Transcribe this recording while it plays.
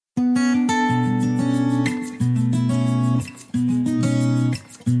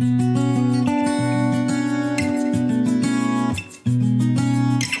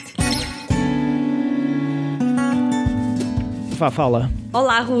Fafá fala.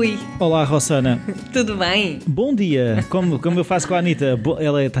 Olá, Rui. Olá, Rossana. Tudo bem? Bom dia. Como eu faço com a Anitta.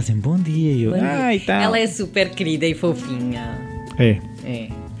 Ela está assim, bom dia. Eu, Bom dia. Ai, tá. Ela é super querida e fofinha. É,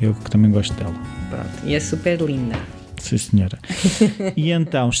 eu que também gosto dela. Pronto. E é super linda. Sim, senhora. E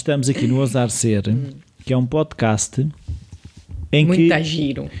então, estamos aqui no Ousar Ser, que é um podcast em Muito que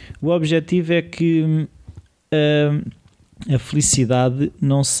giro. o objetivo é que a felicidade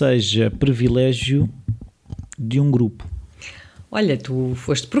não seja privilégio de um grupo. Olha, tu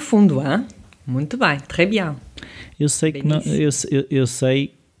foste profundo, hein? Muito bem, très bien. Eu sei que não, eu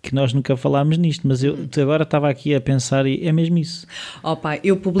sei que nós nunca falámos nisto, mas eu agora estava aqui a pensar e é mesmo isso. Opa,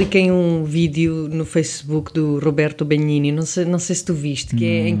 eu publiquei um vídeo no Facebook do Roberto Benigni, não sei se tu viste, que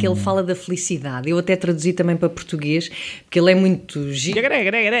é em que ele fala da felicidade. Eu até traduzi também para português, porque ele é muito giro.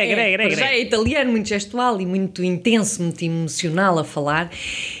 Já é italiano, muito gestual e muito intenso, muito emocional a falar.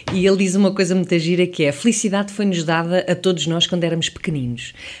 E ele diz uma coisa muito gira, que é: a felicidade foi-nos dada a todos nós quando éramos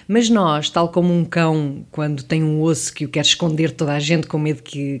pequeninos. Mas nós, tal como um cão, quando tem um osso que o quer esconder de toda a gente com medo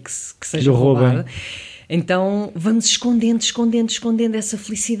que seja roubado, então vamos escondendo essa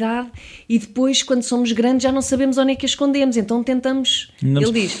felicidade e depois, quando somos grandes, já não sabemos onde é que a escondemos, então tentamos, ele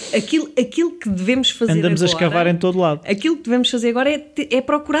diz, aquilo que devemos fazer andamos agora, a escavar em todo lado. Aquilo que devemos fazer agora é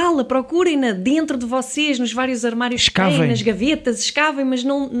procurá-la, procurem-na dentro de vocês, nos vários armários que têm, nas gavetas, escavem, mas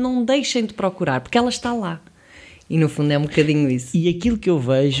não deixem de procurar, porque ela está lá. E no fundo é um bocadinho isso. E aquilo que eu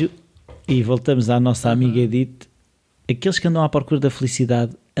vejo, e voltamos à nossa amiga Edith, aqueles que andam à procura da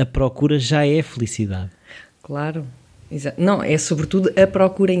felicidade, a procura já é felicidade. Claro. Exato. Não, é sobretudo a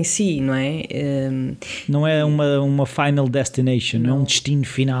procura em si, não é? Não é uma final destination, não é um destino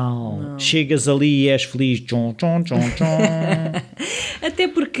final. Não. Chegas ali e és feliz. Tchon, tchon, tchon, tchon. Até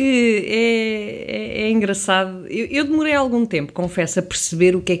porque é engraçado. Eu demorei algum tempo, confesso, a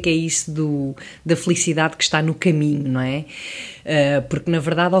perceber o que é isso da felicidade que está no caminho, não é? Porque na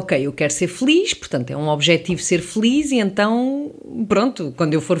verdade, ok, eu quero ser feliz, portanto é um objetivo ser feliz e então, pronto,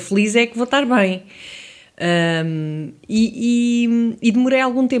 quando eu for feliz é que vou estar bem. E demorei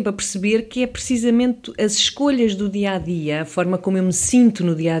algum tempo a perceber que é precisamente as escolhas do dia-a-dia, a forma como eu me sinto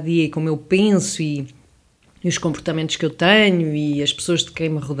no dia-a-dia e como eu penso e os comportamentos que eu tenho e as pessoas de quem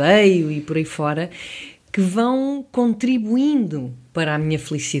me rodeio e por aí fora, que vão contribuindo para a minha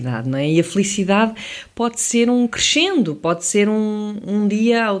felicidade, não é? E a felicidade pode ser um crescendo, pode ser um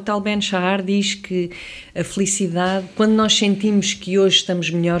dia, o tal Ben Shahar diz que a felicidade, quando nós sentimos que hoje estamos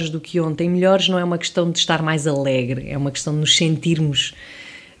melhores do que ontem, melhores não é uma questão de estar mais alegre, é uma questão de nos sentirmos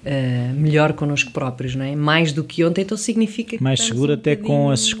melhor connosco próprios, não é? Mais do que ontem, então significa que mais seguro até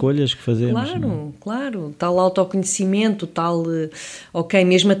com as escolhas que fazemos. Claro, tal autoconhecimento, tal, ok,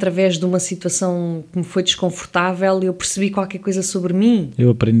 mesmo através de uma situação que me foi desconfortável, eu percebi qualquer coisa sobre mim.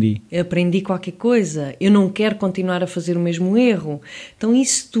 Eu aprendi qualquer coisa, eu não quero continuar a fazer o mesmo erro. Então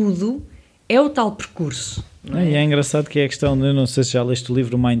isso tudo é o tal percurso. Não é? E é engraçado que é a questão, eu não sei se já leste o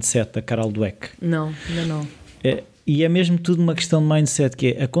livro Mindset, da Carol Dweck. Não, ainda não. E é mesmo tudo uma questão de mindset, que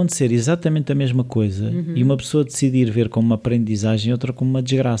é acontecer exatamente a mesma coisa e uma pessoa decidir ver como uma aprendizagem e outra como uma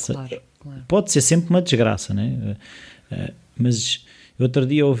desgraça. Claro. Pode ser sempre uma desgraça, né? Mas outro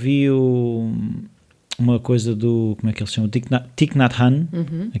dia ouvi uma coisa do, como é que eles chamam? Thich Nhat Hanh,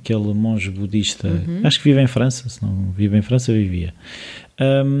 aquele monge budista, acho que vive em França, se não vive em França, vivia.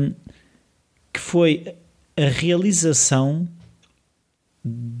 Que foi a realização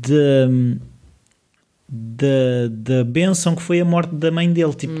da bênção que foi a morte da mãe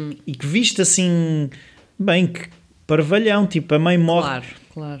dele, tipo, e que viste assim, bem, que parvalhão, tipo, a mãe morre.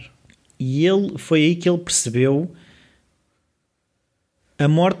 Claro. E foi aí que ele percebeu a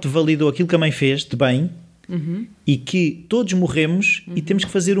morte validou aquilo que a mãe fez de bem e que todos morremos e temos que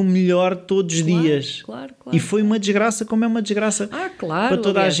fazer o melhor todos os dias. Claro. E foi uma desgraça, como é uma desgraça para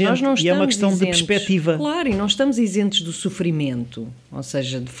toda a gente. Nós não e é uma questão isentos. De perspectiva. Claro, e não estamos isentos do sofrimento, ou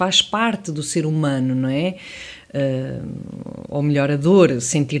seja, faz parte do ser humano, não é? Ou melhor, a dor,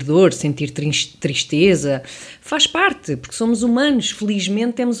 sentir tristeza, faz parte, porque somos humanos.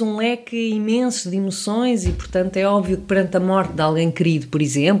 Felizmente temos um leque imenso de emoções e, portanto, é óbvio que perante a morte de alguém querido, por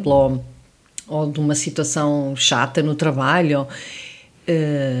exemplo, ou de uma situação chata no trabalho,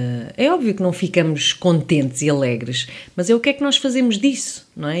 é óbvio que não ficamos contentes e alegres, mas é o que é que nós fazemos disso,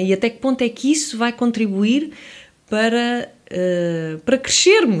 não é? E até que ponto é que isso vai contribuir para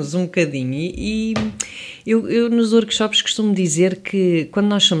crescermos um bocadinho. E eu nos workshops costumo dizer que quando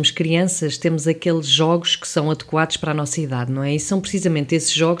nós somos crianças temos aqueles jogos que são adequados para a nossa idade, não é? E são precisamente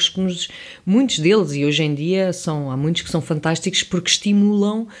esses jogos que muitos deles, e hoje em dia há muitos que são fantásticos porque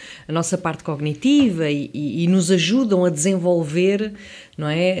estimulam a nossa parte cognitiva e nos ajudam a desenvolver, não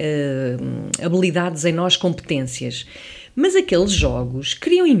é? Habilidades em nós, competências. Mas aqueles jogos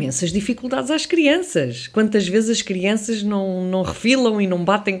criam imensas dificuldades às crianças. Quantas vezes as crianças não refilam e não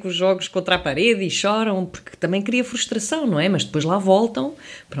batem com os jogos contra a parede e choram, porque também cria frustração, não é? Mas depois lá voltam,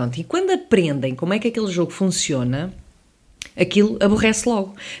 pronto. E quando aprendem como é que aquele jogo funciona, aquilo aborrece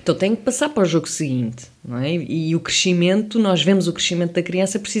logo. Então tem que passar para o jogo seguinte, não é? E o crescimento, nós vemos o crescimento da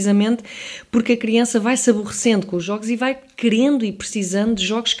criança precisamente porque a criança vai se aborrecendo com os jogos e vai querendo e precisando de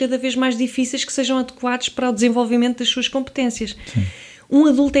jogos cada vez mais difíceis que sejam adequados para o desenvolvimento das suas competências. Sim. Um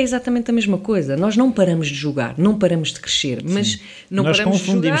adulto é exatamente a mesma coisa. Nós não paramos de jogar, não paramos de crescer, mas não nós paramos de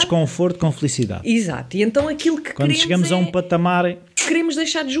jogar. Nós confundimos conforto com felicidade. Exato. E então aquilo que quando chegamos a um patamar... queremos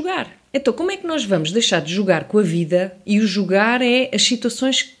deixar de jogar. Então, como é que nós vamos deixar de jogar com a vida? E o jogar é as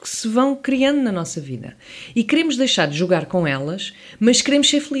situações que se vão criando na nossa vida. E queremos deixar de jogar com elas, mas queremos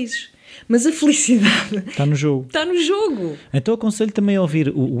ser felizes. Mas a felicidade... está no jogo. Está no jogo. Então aconselho também a ouvir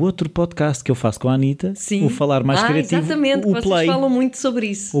o outro podcast que eu faço com a Anitta, Sim. o Falar Mais Criativo, exatamente, o vocês Play. Falam muito sobre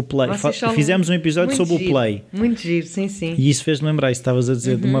isso. O Play. Fizemos um episódio sobre giro, o Play. Muito giro, sim, sim. E isso fez-me lembrar, estavas a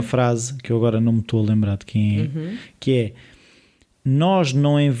dizer de uma frase, que eu agora não me estou a lembrar de quem é, que é: nós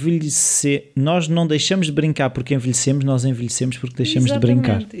não deixamos de brincar porque envelhecemos, nós envelhecemos porque deixamos de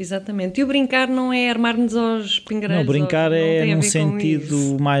brincar. Exatamente. E o brincar não é armar-nos aos pingareiros. Não, brincar é num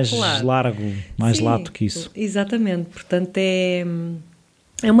sentido mais largo, mais lato que isso. Exatamente. Portanto, é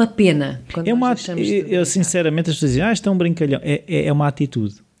uma pena quando nós deixamos de brincar. Eu sinceramente, as pessoas dizem, isto é um brincalhão. É uma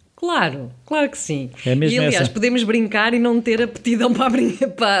atitude. Claro que sim. É mesmo. E aliás, essa. podemos brincar e não ter aptidão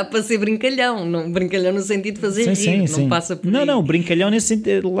para ser brincalhão. Não, brincalhão no sentido de fazer rir, não passa por aí. Não, brincalhão nesse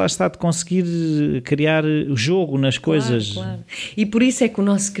sentido, lá está, de conseguir criar jogo nas coisas. Claro. E por isso é que o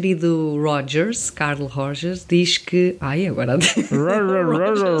nosso querido Carl Rogers, diz que... agora...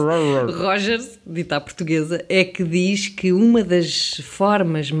 Rogers, dita à portuguesa, é que diz que uma das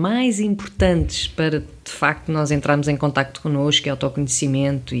formas mais importantes para, de facto, nós entrarmos em contacto connosco, é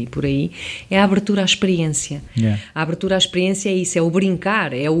autoconhecimento e por aí, é a abertura à experiência. A abertura à experiência é isso, é o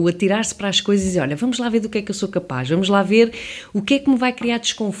brincar, é o atirar-se para as coisas e dizer, olha, vamos lá ver do que é que eu sou capaz, vamos lá ver o que é que me vai criar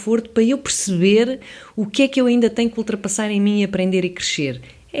desconforto para eu perceber o que é que eu ainda tenho que ultrapassar em mim e aprender e crescer.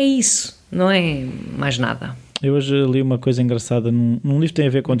 É isso, não é mais nada. Eu hoje li uma coisa engraçada num livro que tem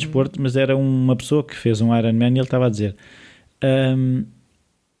a ver com desporto, mas era uma pessoa que fez um Ironman e ele estava a dizer...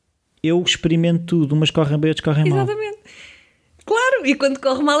 eu experimento tudo, umas correm bem, outras correm mal. Exatamente. Claro, e quando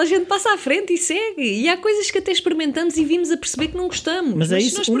corre mal a gente passa à frente e segue. E há coisas que até experimentamos e vimos a perceber que não gostamos. Mas é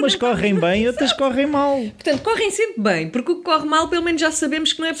isso, umas correm bem, outras correm mal. Portanto, correm sempre bem, porque o que corre mal, pelo menos já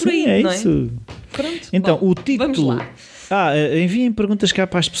sabemos que não é por aí, é não isso. É? Pronto. Então, bom, o título... Vamos lá. Enviem perguntas cá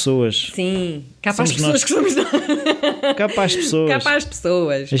para as pessoas. Sim, cá para as pessoas que somos nós. Cá para as pessoas. Cá para as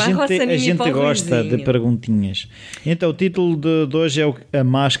pessoas. A gente gosta de perguntinhas. Então, o título de hoje é a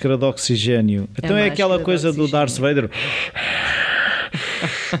máscara de oxigênio. Então é aquela coisa do Darth Vader.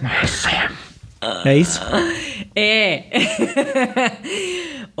 É isso? É.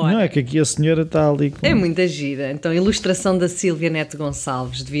 Não, é que aqui a senhora está ali com... É muita gira. Então, ilustração da Sílvia Neto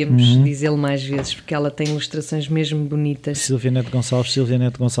Gonçalves. Devíamos dizê-lo mais vezes, porque ela tem ilustrações mesmo bonitas. Sílvia Neto Gonçalves, Sílvia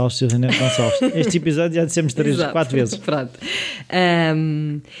Neto Gonçalves, Sílvia Neto Gonçalves. Este episódio já dissemos 4 vezes. Pronto.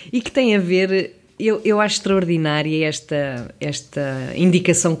 E que tem a ver... Eu acho extraordinária esta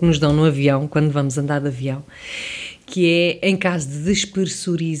indicação que nos dão no avião, quando vamos andar de avião, que é, em caso de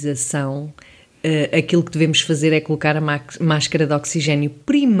despressurização... aquilo que devemos fazer é colocar a máscara de oxigênio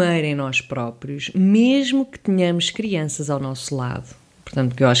primeiro em nós próprios, mesmo que tenhamos crianças ao nosso lado. Portanto,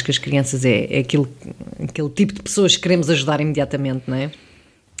 porque eu acho que as crianças é aquele tipo de pessoas que queremos ajudar imediatamente, não é?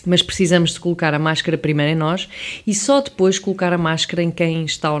 Mas precisamos de colocar a máscara primeiro em nós e só depois colocar a máscara em quem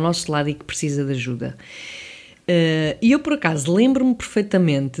está ao nosso lado e que precisa de ajuda. E eu, por acaso, lembro-me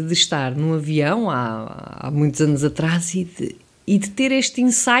perfeitamente de estar num avião há muitos anos atrás e de ter este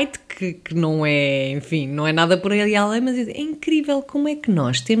insight que não é, enfim, não é nada por ali além, mas é incrível como é que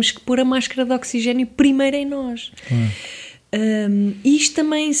nós temos que pôr a máscara de oxigênio primeiro em nós. Isto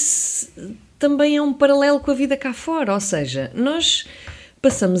também é um paralelo com a vida cá fora, ou seja, nós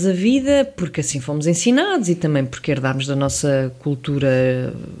passamos a vida porque assim fomos ensinados e também porque herdámos da nossa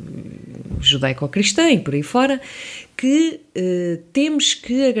cultura judaico-cristã e por aí fora, que temos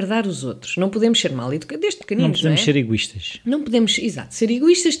que agradar os outros. Não podemos ser mal educados, desde pequeninos, não podemos ser egoístas. Não podemos, ser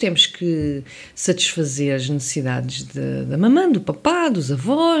egoístas. Temos que satisfazer as necessidades da mamãe, do papá, dos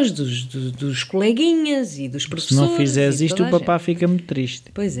avós, dos coleguinhas e dos professores. Se não fizeres isto, o papá fica muito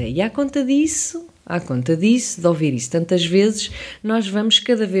triste. Pois é, e à conta disso, de ouvir isso tantas vezes, nós vamos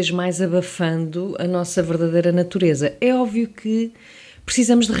cada vez mais abafando a nossa verdadeira natureza. É óbvio que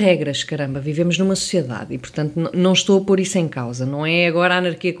precisamos de regras, caramba, vivemos numa sociedade e, portanto, não estou a pôr isso em causa. Não é agora a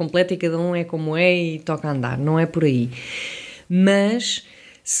anarquia completa e cada um é como é e toca andar, não é por aí. Mas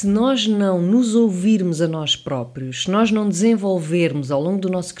se nós não nos ouvirmos a nós próprios, se nós não desenvolvermos ao longo do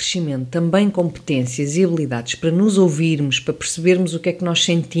nosso crescimento também competências e habilidades para nos ouvirmos, para percebermos o que é que nós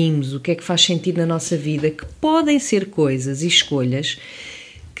sentimos, o que é que faz sentido na nossa vida, que podem ser coisas e escolhas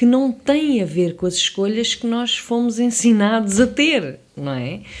que não têm a ver com as escolhas que nós fomos ensinados a ter, não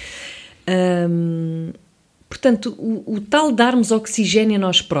é? Portanto, o tal darmos oxigênio a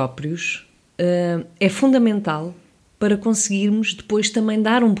nós próprios é fundamental para conseguirmos depois também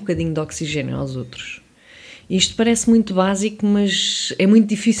dar um bocadinho de oxigênio aos outros. Isto parece muito básico, mas é muito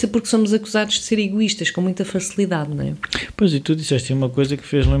difícil porque somos acusados de ser egoístas com muita facilidade, não é? Pois, e tu disseste uma coisa que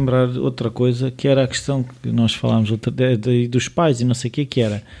fez lembrar outra coisa, que era a questão que nós falámos dos pais e não sei o que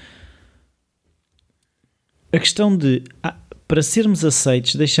era. A questão de, para sermos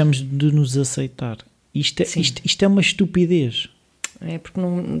aceitos, deixamos de nos aceitar. Isto é uma estupidez. É, porque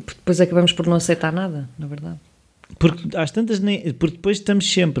depois acabamos por não aceitar nada, na verdade. Porque às tantas, porque depois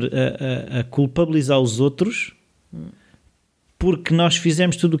estamos sempre a culpabilizar os outros porque nós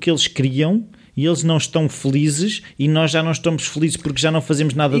fizemos tudo o que eles queriam e eles não estão felizes e nós já não estamos felizes porque já não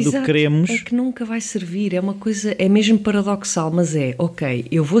fazemos nada do que queremos. É que nunca vai servir, é uma coisa, é mesmo paradoxal, mas ok,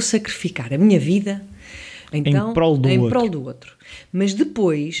 eu vou sacrificar a minha vida então, em prol do outro. Mas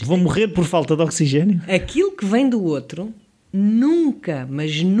depois... Vou morrer por falta de oxigênio? Aquilo que vem do outro nunca,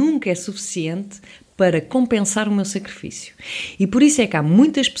 mas nunca é suficiente para compensar o meu sacrifício. E por isso é que há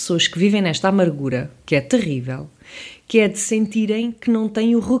muitas pessoas que vivem nesta amargura, que é terrível, que é de sentirem que não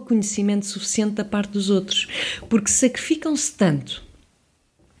têm o reconhecimento suficiente da parte dos outros. Porque sacrificam-se tanto,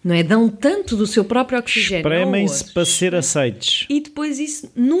 não é? Dão tanto do seu próprio oxigênio. Espremem-se para ser aceites. E depois isso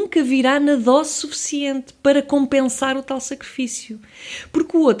nunca virá na dose suficiente para compensar o tal sacrifício.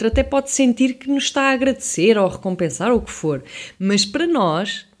 Porque o outro até pode sentir que nos está a agradecer ou a recompensar ou o que for. Mas para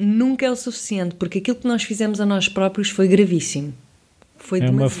nós nunca é o suficiente, porque aquilo que nós fizemos a nós próprios foi gravíssimo. Foi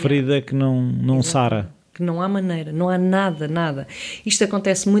demasiado. Uma ferida que não sara. Que não há maneira, não há nada. Isto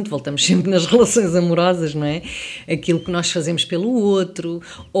acontece muito, voltamos sempre nas relações amorosas, não é? Aquilo que nós fazemos pelo outro,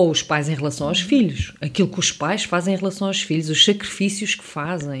 ou os pais em relação aos filhos. Aquilo que os pais fazem em relação aos filhos, os sacrifícios que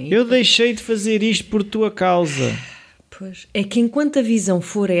fazem. Eu deixei de fazer isto por tua causa. Pois, é que enquanto a visão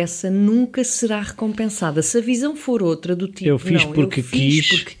for essa, nunca será recompensada. Se a visão for outra do tipo, eu fiz porque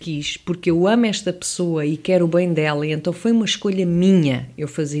quis, porque eu amo esta pessoa e quero o bem dela, e então foi uma escolha minha eu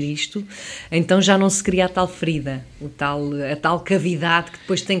fazer isto, então já não se cria a tal ferida, a tal cavidade que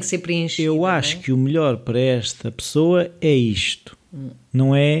depois tem que ser preenchida. Eu acho que o melhor para esta pessoa é isto.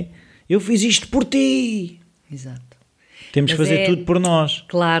 Não é, eu fiz isto por ti. Exato. Temos que fazer tudo por nós.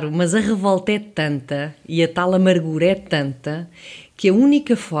 Claro, mas a revolta é tanta e a tal amargura é tanta que a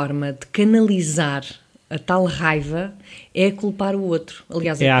única forma de canalizar a tal raiva é culpar o outro.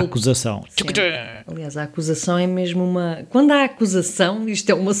 Aliás, a acusação. Sim. Aliás, a acusação é mesmo uma... Quando há acusação, isto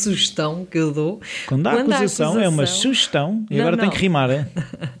é uma sugestão que eu dou. Quando há acusação é uma sugestão. E agora tem que rimar, é?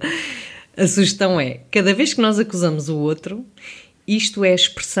 A sugestão é, cada vez que nós acusamos o outro, isto é a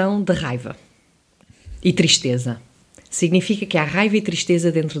expressão de raiva e tristeza. Significa que há raiva e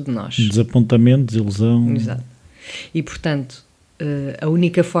tristeza dentro de nós. Desapontamento, desilusão. Exato. E, portanto, a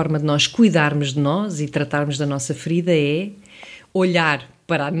única forma de nós cuidarmos de nós e tratarmos da nossa ferida é olhar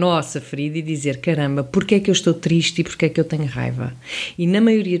para a nossa ferida e dizer, caramba, porque é que eu estou triste e porque é que eu tenho raiva? E na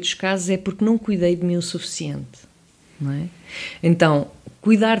maioria dos casos é porque não cuidei de mim o suficiente, não é? Então,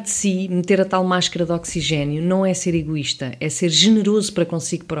 cuidar de si, meter a tal máscara de oxigênio, não é ser egoísta, é ser generoso para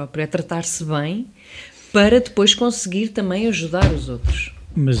consigo próprio, é tratar-se bem para depois conseguir também ajudar os outros.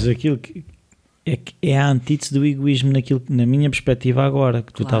 Mas aquilo que é a antítese do egoísmo na minha perspectiva agora,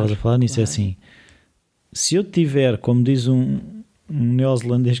 que tu estavas a falar nisso, é assim, se eu tiver, como diz um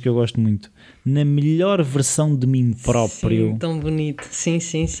neozelandês que eu gosto muito, na melhor versão de mim próprio... Sim, tão bonito, sim.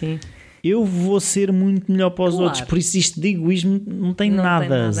 Eu vou ser muito melhor para os outros, por isso isto de egoísmo não tem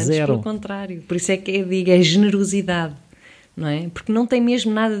nada, zero. Pelo contrário, por isso é que eu digo, é generosidade. Não é? Porque não tem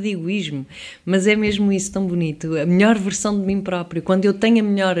mesmo nada de egoísmo, mas é mesmo isso tão bonito, a melhor versão de mim próprio. Quando eu tenho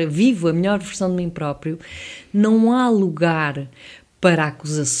vivo a melhor versão de mim próprio, não há lugar para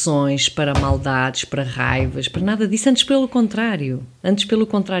acusações, para maldades, para raivas, para nada disso, antes pelo contrário,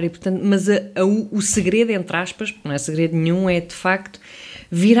 portanto, mas o segredo, entre aspas, porque não é segredo nenhum, é de facto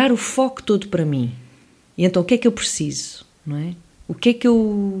virar o foco todo para mim. E então o que é que eu preciso, não é? O que é que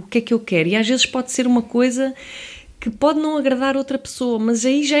eu quero? E às vezes pode ser uma coisa que pode não agradar outra pessoa, mas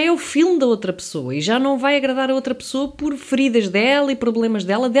aí já é o filme da outra pessoa e já não vai agradar a outra pessoa por feridas dela e problemas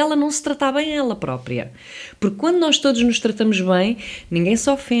dela não se tratar bem ela própria. Porque quando nós todos nos tratamos bem, ninguém se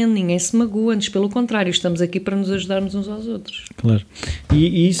ofende, ninguém se magoa, antes pelo contrário, estamos aqui para nos ajudarmos uns aos outros. Claro.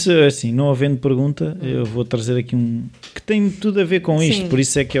 E isso, assim, não havendo pergunta, eu vou trazer aqui que tem tudo a ver com isto, por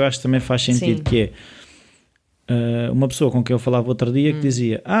isso é que eu acho que também faz sentido, que é uma pessoa com quem eu falava outro dia que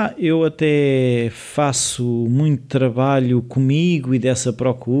dizia, eu até faço muito trabalho comigo e dessa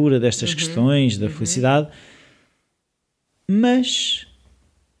procura, destas questões da felicidade, mas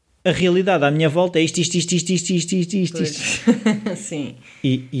a realidade à minha volta é isto. Sim.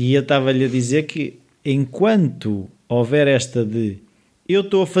 E eu estava-lhe a dizer que enquanto houver esta de eu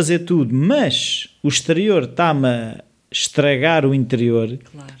estou a fazer tudo, mas o exterior está-me a estragar o interior,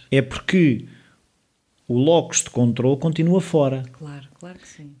 claro. É porque o locus de controle continua fora. Claro que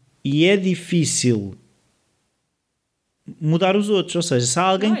sim. E é difícil mudar os outros. Ou seja, se há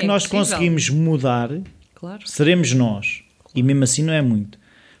alguém que nós conseguimos mudar, seremos nós. Claro. E mesmo assim não é muito.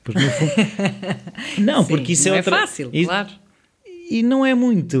 Porque no fundo... Não, sim, porque isso não é outra... fácil, claro. E não é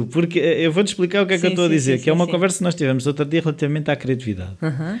muito, porque eu vou-te explicar o que é que eu estou a dizer, que é uma conversa que nós tivemos outro dia relativamente à criatividade.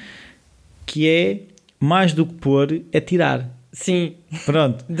 Que é, mais do que pôr, é tirar. Sim.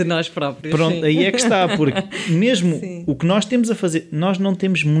 Pronto. De nós próprios. Pronto, sim. aí é que está, porque mesmo o que nós temos a fazer, nós não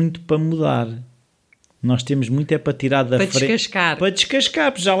temos muito para mudar. Nós temos muito é para tirar da frente. Descascar. Para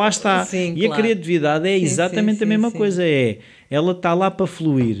descascar, porque já lá está. Sim, e a criatividade é exatamente a mesma coisa. Ela está lá para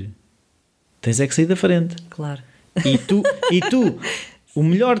fluir. Tens é que sair da frente. Claro. E tu, o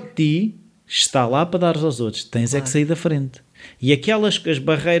melhor de ti está lá para dar aos outros. Tens é que sair da frente. E as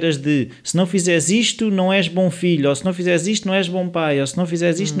barreiras de se não fizeres isto, não és bom filho, ou se não fizeres isto, não és bom pai, ou se não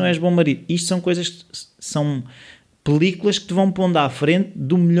fizeres isto, não és bom marido. Isto são coisas que são películas que te vão pondo à frente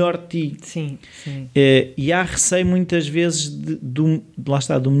do melhor de ti. Sim. E há receio muitas vezes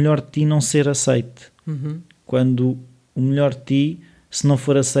do melhor de ti não ser aceite. Quando o melhor de ti, se não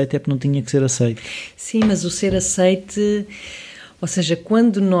for aceito, é porque não tinha que ser aceito. Sim, mas o ser aceite, ou seja,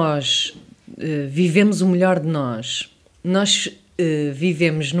 quando nós vivemos o melhor de nós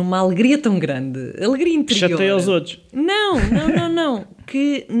vivemos numa alegria tão grande, alegria interior. Chateia aos outros. Não,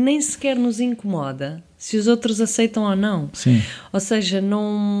 que nem sequer nos incomoda se os outros aceitam ou não. Sim. Ou seja,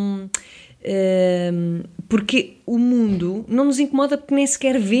 não... porque o mundo não nos incomoda porque nem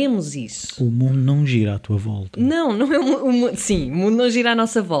sequer vemos isso. O mundo não gira à tua volta. Não é o mundo. Sim, o mundo não gira à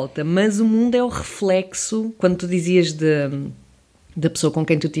nossa volta, mas o mundo é o reflexo, quando tu dizias da pessoa com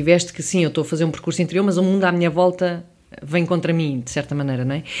quem tu tiveste, que sim, eu estou a fazer um percurso interior, mas o mundo à minha volta vem contra mim, de certa maneira,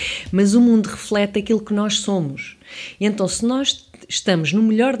 não é? Mas o mundo reflete aquilo que nós somos. E então, se nós estamos no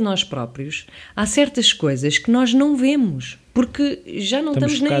melhor de nós próprios, há certas coisas que nós não vemos, porque já não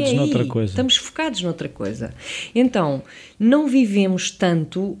estamos nem aí. Noutra coisa. Estamos focados noutra coisa. Então, não vivemos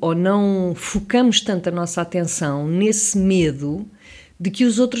tanto, ou não focamos tanto a nossa atenção nesse medo de que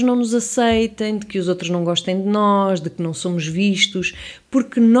os outros não nos aceitem, de que os outros não gostem de nós, de que não somos vistos,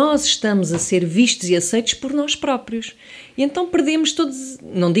 porque nós estamos a ser vistos e aceitos por nós próprios. E então perdemos todos,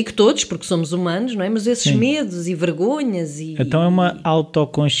 não digo todos, porque somos humanos, não é? Mas esses medos e vergonhas e... Então é uma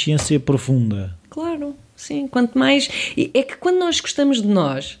autoconsciência profunda. Claro, sim. Quanto mais... É que quando nós gostamos de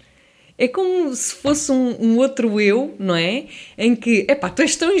nós, é como se fosse um outro eu, não é? Em que, tu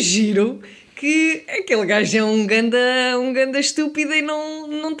és tão giro... que aquele gajo é um ganda estúpido e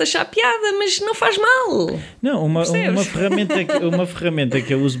não te achar piada, mas não faz mal. Não, uma ferramenta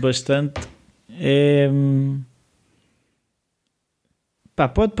que eu uso bastante é...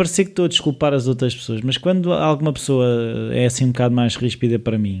 pode parecer que estou a desculpar as outras pessoas, mas quando alguma pessoa é assim um bocado mais ríspida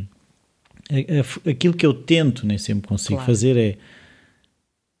para mim, aquilo que eu tento, nem sempre consigo fazer é...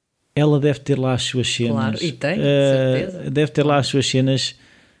 ela deve ter lá as suas cenas. Claro, e tem, certeza. Deve ter lá as suas cenas...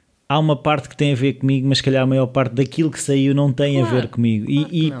 Há uma parte que tem a ver comigo, mas se calhar a maior parte daquilo que saiu não tem a ver comigo.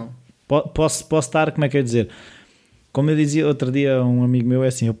 Posso estar, como é que eu ia dizer? Como eu dizia outro dia a um amigo meu, é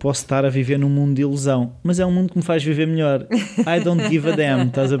assim, eu posso estar a viver num mundo de ilusão, mas é um mundo que me faz viver melhor. I don't give a damn,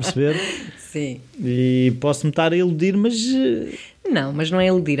 estás a perceber? Sim. E posso-me estar a iludir, mas... Não, mas não é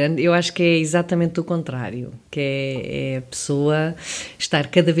iludir. Eu acho que é exatamente o contrário. Que é a pessoa estar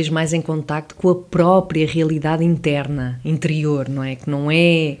cada vez mais em contacto com a própria realidade interna, interior, não é? Que não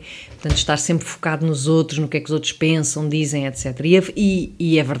é, portanto, estar sempre focado nos outros, no que é que os outros pensam, dizem, etc.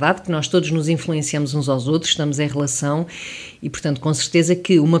 E é verdade que nós todos nos influenciamos uns aos outros, estamos em relação e, portanto, com certeza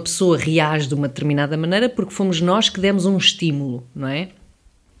que uma pessoa reage de uma determinada maneira porque fomos nós que demos um estímulo, não é?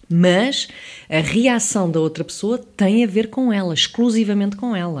 Mas a reação da outra pessoa tem a ver com ela, exclusivamente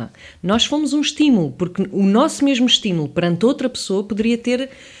com ela. Nós fomos um estímulo, porque o nosso mesmo estímulo perante outra pessoa poderia ter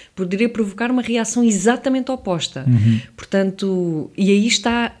poderia provocar uma reação exatamente oposta. Portanto, e aí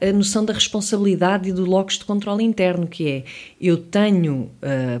está a noção da responsabilidade e do locus de controle interno, que é, eu tenho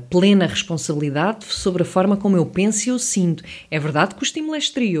plena responsabilidade sobre a forma como eu penso e eu sinto. É verdade que o estímulo é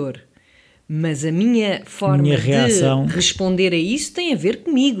exterior, mas a minha forma de responder a isso tem a ver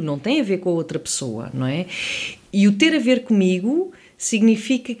comigo, não tem a ver com a outra pessoa, não é? E o ter a ver comigo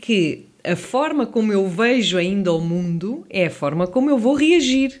significa que a forma como eu vejo ainda o mundo é a forma como eu vou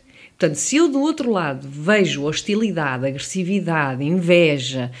reagir. Portanto, se eu do outro lado vejo hostilidade, agressividade,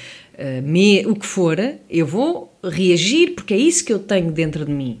 inveja, o que for, eu vou reagir porque é isso que eu tenho dentro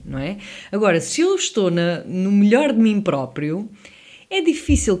de mim, não é? Agora, se eu estou no melhor de mim próprio, é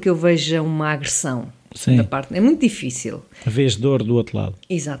difícil que eu veja uma agressão da parte. É muito difícil. Vês dor do outro lado.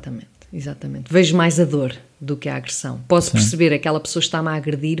 Exatamente. Vejo mais a dor do que a agressão. Posso perceber que aquela pessoa está-me a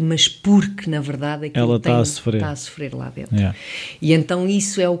agredir, mas porque, na verdade, aquilo está a sofrer lá dentro. E então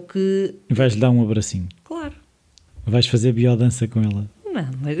isso é o que... Vais-lhe dar um abracinho. Claro. Vais fazer biodança com ela. Não,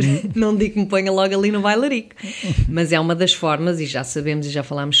 mas não digo que me ponha logo ali no bailarico. Mas é uma das formas, e já sabemos e já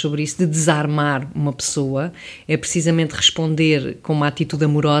falámos sobre isso, de desarmar uma pessoa, é precisamente responder com uma atitude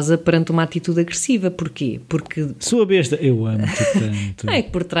amorosa perante uma atitude agressiva. Porquê? Porque... Sua besta, eu amo-te tanto. É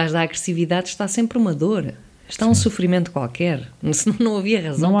que por trás da agressividade está sempre uma dor. Está um sofrimento qualquer. Senão não havia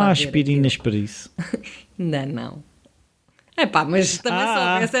razão. Não há aspirinas para isso. Ainda não. Mas também se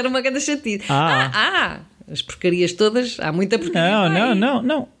houvesse era uma grande chatice. As porcarias todas, há muita porcaria.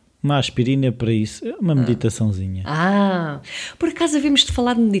 Não. Uma aspirina para isso, uma meditaçãozinha. Por acaso havemos de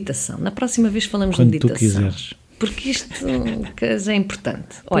falar de meditação. Na próxima vez falamos quando de meditação. Quando tu quiseres. Porque isto é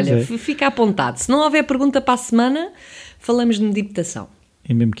importante. Olha, fica apontado. Se não houver pergunta para a semana, falamos de meditação.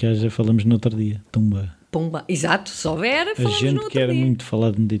 E mesmo que haja, falamos no outro dia. Pumba. Exato, se houver, falamos no outro dia. A gente quer muito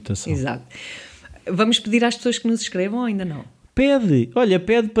falar de meditação. Exato. Vamos pedir às pessoas que nos escrevam ou ainda não? Pede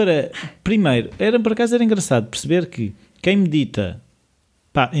para... Primeiro, por acaso era engraçado perceber que quem medita,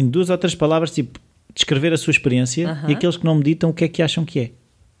 em 2 ou 3 palavras, tipo, descrever a sua experiência, e aqueles que não meditam, o que é que acham que é?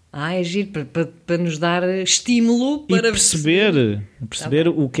 É giro, para nos dar estímulo para e perceber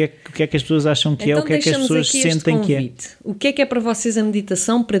o que é que as pessoas acham que então, é, o que é que as pessoas sentem que é. O que é para vocês a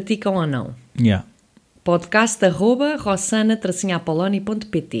meditação, praticam ou não?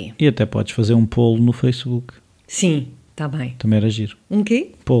 podcast@rossana-apoloni.pt. E até podes fazer um poll no Facebook. Sim, está bem. Também era giro. Um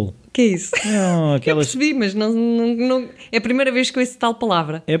quê? Poll. O que é isso? Não, aquelas... Eu percebi, mas não, é a primeira vez que eu ouço tal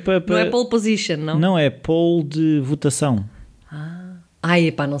palavra. Não é pole position, não? Não, é poll de votação. Não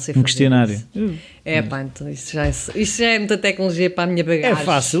sei fazer um questionário. Isso. Então isso já é muita tecnologia para a minha bagagem. É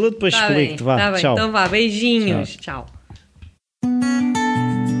fácil, eu depois explico-te. Tá bem, Tchau. Então beijinhos. Tchau.